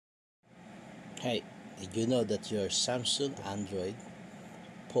Hey, did you know that your Samsung Android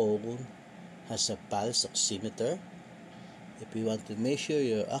phone has a pulse oximeter? If you want to measure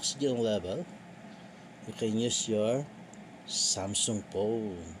your oxygen level, you can use your Samsung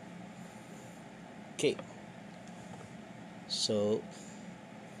phone. Okay, so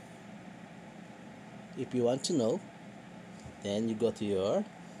if you want to know, then you go to your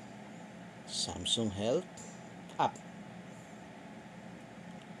Samsung Health app.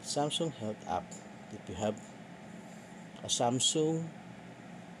 Samsung Health app. If you have a Samsung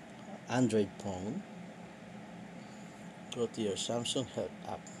Android phone, go to your Samsung Health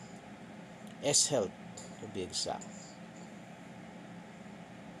app. S Health to be exact.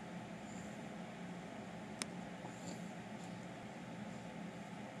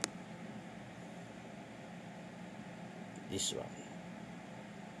 This one.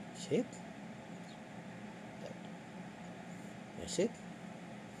 See it? That's it.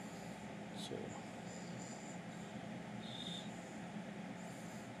 So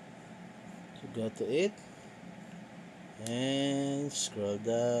go to it and scroll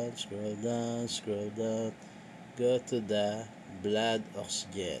down, scroll down, scroll down. Go to the blood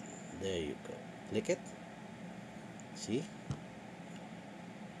oxygen. There you go. Click it. See?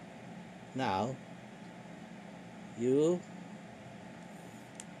 Now you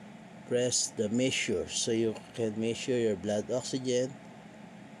press the measure so you can measure your blood oxygen.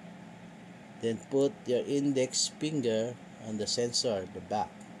 Then put your index finger on the sensor, the back,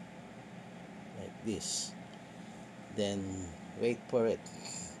 like this. Then wait for it.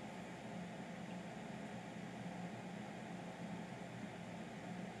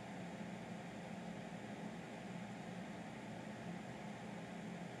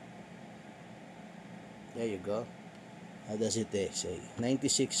 There you go. How does it say?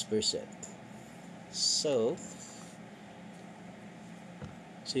 96%. So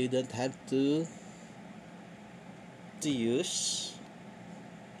you don't have to use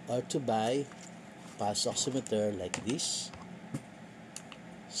or to buy pulse oximeter like this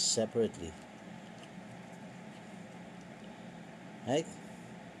separately, right?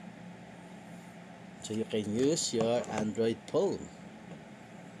 So you can use your Android phone.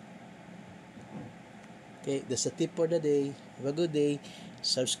 Okay, that's a tip for the day. Have a good day.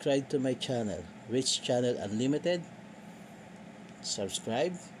 Subscribe to my channel, Rich Channel Unlimited.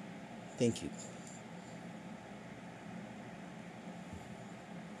 Subscribe. Thank you.